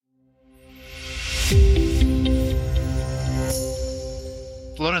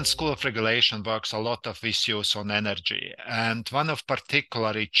Florence School of Regulation works a lot of issues on energy, and one of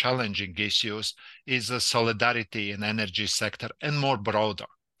particularly challenging issues is the solidarity in energy sector and more broader.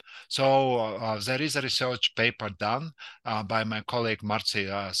 So there is a research paper done by my colleague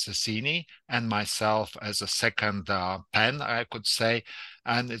Marzia Sesini and myself as a second pen, I could say.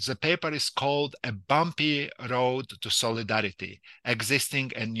 And the paper is called A Bumpy Road to Solidarity,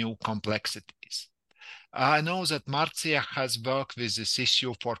 Existing and New Complexities. I know that Marzia has worked with this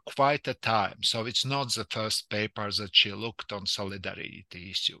issue for quite a time, so it's not the first paper that she looked on solidarity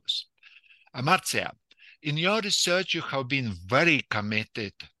issues. Marzia, in your research, you have been very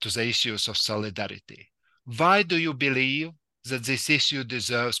committed to the issues of solidarity. Why do you believe that this issue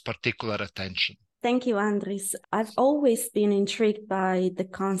deserves particular attention? Thank you, Andris. I've always been intrigued by the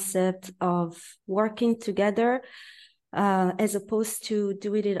concept of working together as opposed to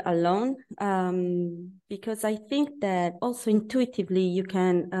doing it alone, because I think that also intuitively you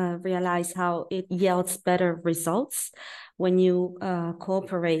can realize how it yields better results when you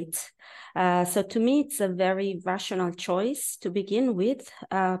cooperate. So to me, it's a very rational choice to begin with,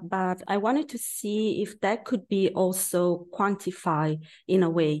 but I wanted to see if that could be also quantified in a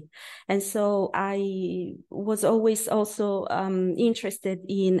way. And so I was always also interested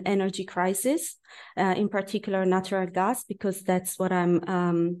in energy crisis, in particular natural gas, because that's what I'm,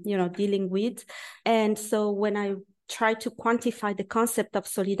 dealing with. And so when I tried to quantify the concept of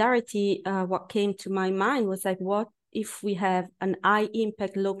solidarity, what came to my mind was like, what if we have an high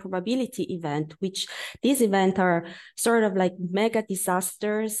impact, low probability event, which these events are sort of like mega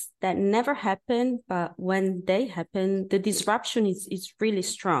disasters that never happen, but when they happen, the disruption is really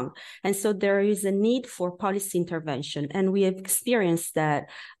strong. And so there is a need for policy intervention. And we have experienced that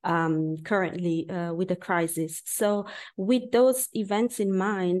currently with the crisis. So with those events in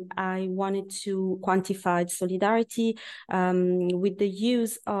mind, I wanted to quantify solidarity with the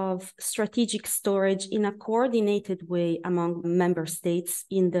use of strategic storage in a coordinated way among member states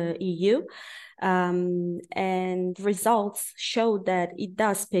in the EU. And results show that it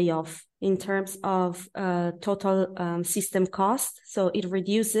does pay off in terms of total system cost. So it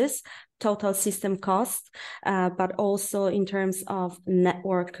reduces total system cost, but also in terms of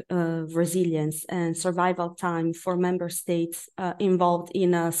network resilience and survival time for member states involved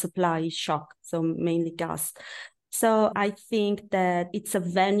in a supply shock, so mainly gas. So I think that it's a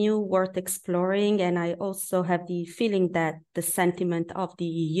venue worth exploring, and I also have the feeling that the sentiment of the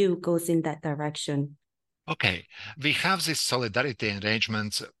EU goes in that direction. Okay, we have these solidarity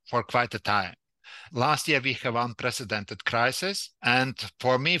arrangements for quite a time. Last year, we have unprecedented crisis, and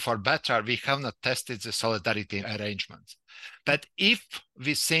for me, for better, we have not tested the solidarity arrangements. But if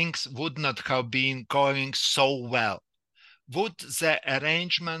these things would not have been going so well, would the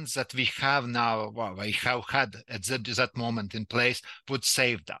arrangements that we have now, well, we have had at that moment in place, would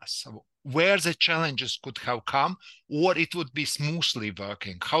save us? Where the challenges could have come, or it would be smoothly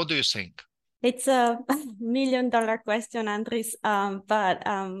working? How do you think? It's a $1 million question, Andris. But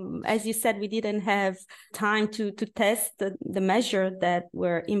as you said, we didn't have time to test the measure that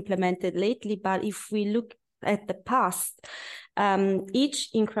were implemented lately. But if we look at the past,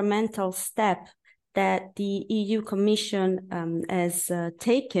 each incremental step that the EU Commission has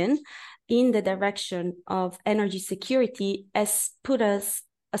taken in the direction of energy security has put us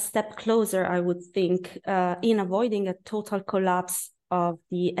a step closer, I would think, in avoiding a total collapse of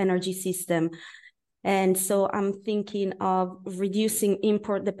the energy system. And so I'm thinking of reducing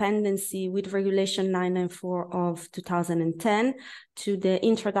import dependency with Regulation 994 of 2010 to the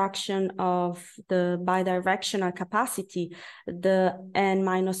introduction of the bidirectional capacity, the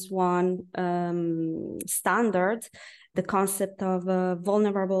N-1 standard, the concept of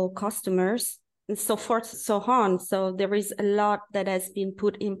vulnerable customers, and so forth, so on. So there is a lot that has been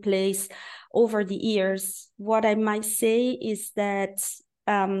put in place over the years. What I might say is that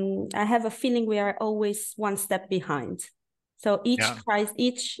I have a feeling we are always one step behind. So each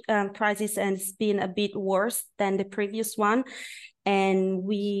crisis has been a bit worse than the previous one, and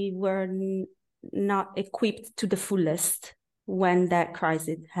we were not equipped to the fullest when that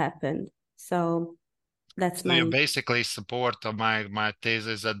crisis happened. So that's So you basically support my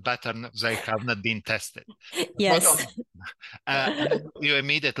thesis that better they have not been tested. Yes. And you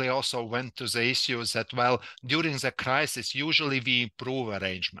immediately also went to the issues that, well, during the crisis, usually we improve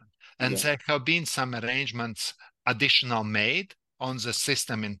arrangement. And there have been some arrangements additional made on the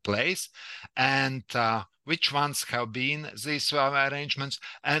system in place, and which ones have been these arrangements,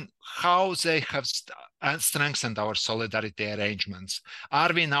 and how they have strengthened our solidarity arrangements.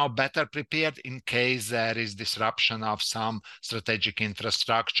 Are we now better prepared in case there is disruption of some strategic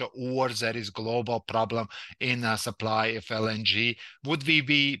infrastructure, or there is global problem in a supply of LNG? Would we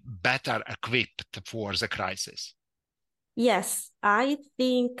be better equipped for the crisis? Yes, I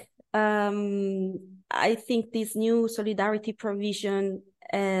think this new solidarity provision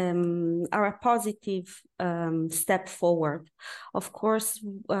are a positive step forward. Of course,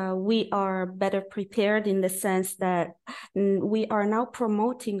 we are better prepared in the sense that we are now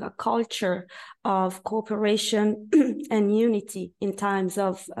promoting a culture of cooperation and unity in times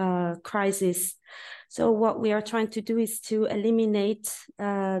of crisis. So what we are trying to do is to eliminate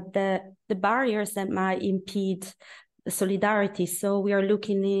the barriers that might impede the solidarity. So we are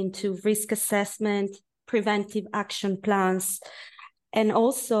looking into risk assessment, preventive action plans, and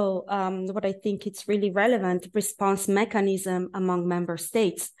also what I think it's really relevant, response mechanism among member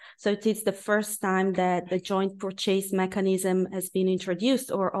states. So it is the first time that the joint purchase mechanism has been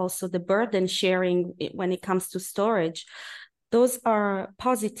introduced, or also the burden sharing when it comes to storage. Those are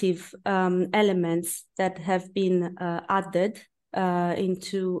positive elements that have been added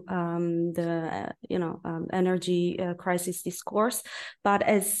into the energy crisis discourse, but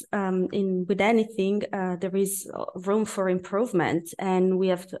as with anything, there is room for improvement, and we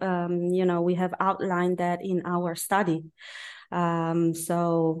have outlined that in our study.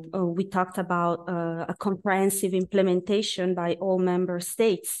 So we talked about a comprehensive implementation by all member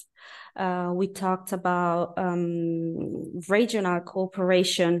states. We talked about regional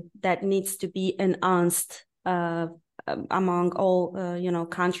cooperation that needs to be enhanced among all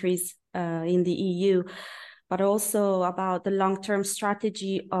countries in the EU, but also about the long-term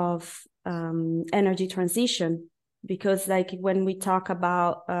strategy of energy transition. Because like when we talk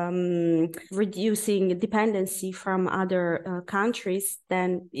about reducing dependency from other countries,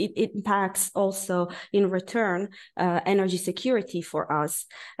 then it impacts also in return energy security for us.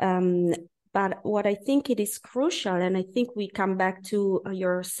 But what I think it is crucial, and I think we come back to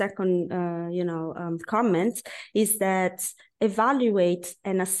your second, comment, is that evaluate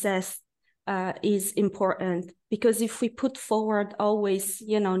and assess is important, because if we put forward always,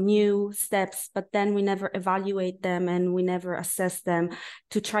 new steps, but then we never evaluate them and we never assess them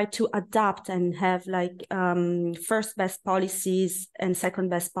to try to adapt and have like first best policies and second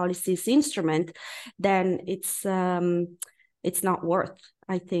best policies instrument, then it's not worth,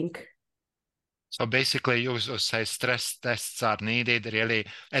 I think. So basically, you say stress tests are needed, really,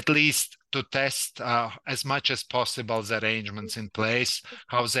 at least to test as much as possible the arrangements in place,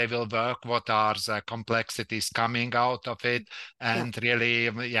 how they will work, what are the complexities coming out of it. And really,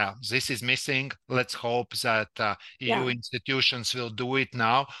 this is missing. Let's hope that EU institutions will do it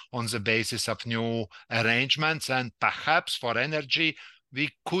now on the basis of new arrangements. And perhaps for energy, we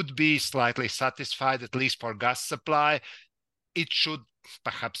could be slightly satisfied, at least for gas supply. It should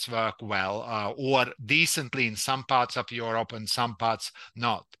perhaps work well or decently in some parts of Europe and some parts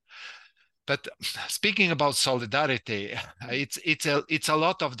not. But speaking about solidarity, it's a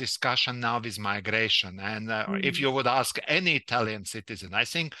lot of discussion now with migration. And if you would ask any Italian citizen, I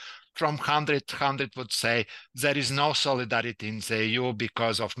think from 100 would say there is no solidarity in the EU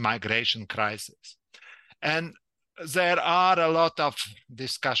because of migration crisis. And there are a lot of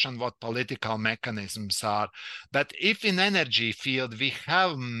discussion what political mechanisms are, but if in energy field we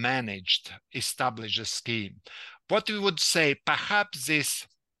have managed establish a scheme, what we would say, perhaps this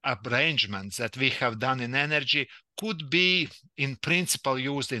arrangements that we have done in energy could be in principle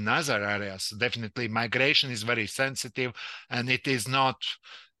used in other areas. Definitely migration is very sensitive and it is not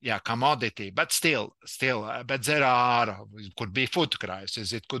commodity, but still, but there are, it could be food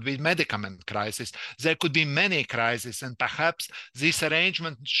crisis, it could be medicament crisis, there could be many crises, and perhaps this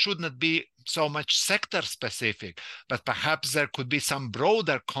arrangement should not be so much sector specific, but perhaps there could be some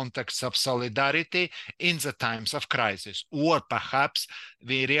broader context of solidarity in the times of crisis, or perhaps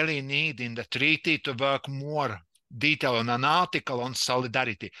we really need in the treaty to work more detail on an article on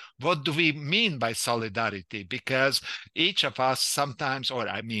solidarity. What do we mean by solidarity? Because each of us sometimes, or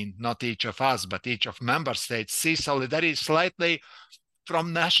I mean, not each of us, but each of member states see solidarity slightly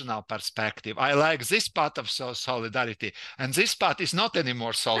from national perspective. I like this part of solidarity, and this part is not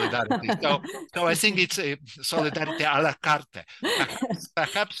anymore solidarity. So I think it's a solidarity a la carte.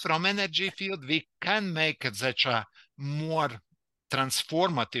 Perhaps from energy field, we can make it such a more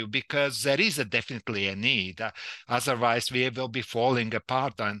transformative, because there is definitely a need. Otherwise, we will be falling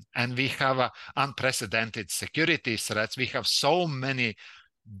apart, and we have unprecedented security threats. We have so many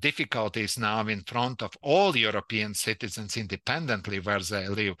difficulties now in front of all European citizens independently where they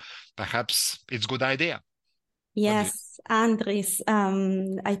live, perhaps it's a good idea. Yes, Andris,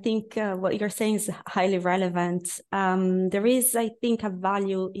 I think what you're saying is highly relevant. There is, I think, a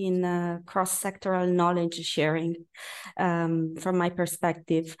value in cross-sectoral knowledge sharing from my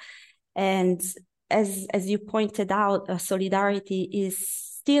perspective. And as you pointed out, solidarity is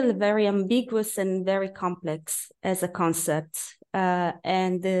still very ambiguous and very complex as a concept.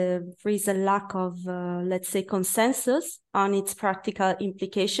 And there is a lack of, let's say, consensus on its practical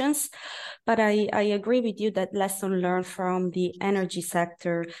implications. But I agree with you that lesson learned from the energy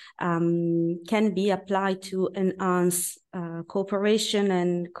sector can be applied to enhance cooperation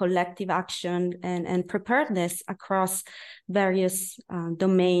and collective action and preparedness across various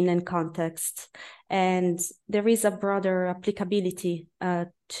domain and contexts. And there is a broader applicability of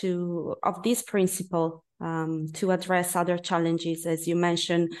this principle to address other challenges, as you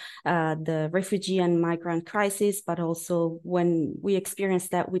mentioned, the refugee and migrant crisis, but also when we experienced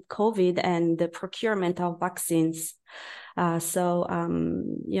that with COVID and the procurement of vaccines. So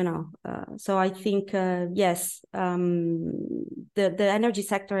I think, yes, the energy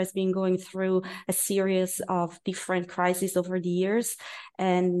sector has been going through a series of different crises over the years,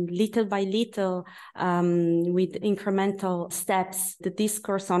 and little by little, with incremental steps, the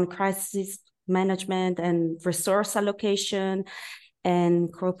discourse on crisis management and resource allocation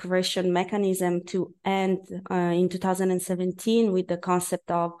and cooperation mechanism to end in 2017 with the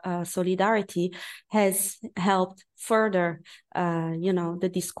concept of solidarity has helped further, the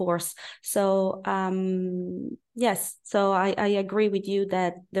discourse. So yes, so I agree with you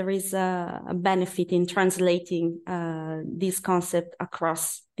that there is a benefit in translating this concept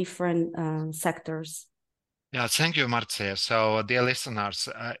across different sectors. Yeah, thank you, Marzia. So, dear listeners,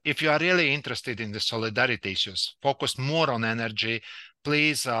 if you are really interested in the solidarity issues, focused more on energy,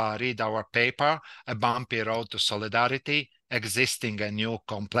 please read our paper, A Bumpy Road to Solidarity, Existing and New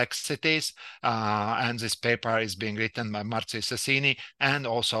Complexities. And this paper is being written by Marzia Sesini and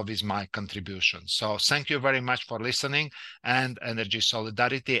also with my contribution. So thank you very much for listening. And energy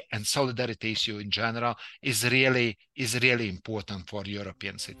solidarity and solidarity issue in general is really important for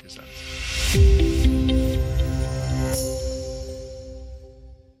European citizens.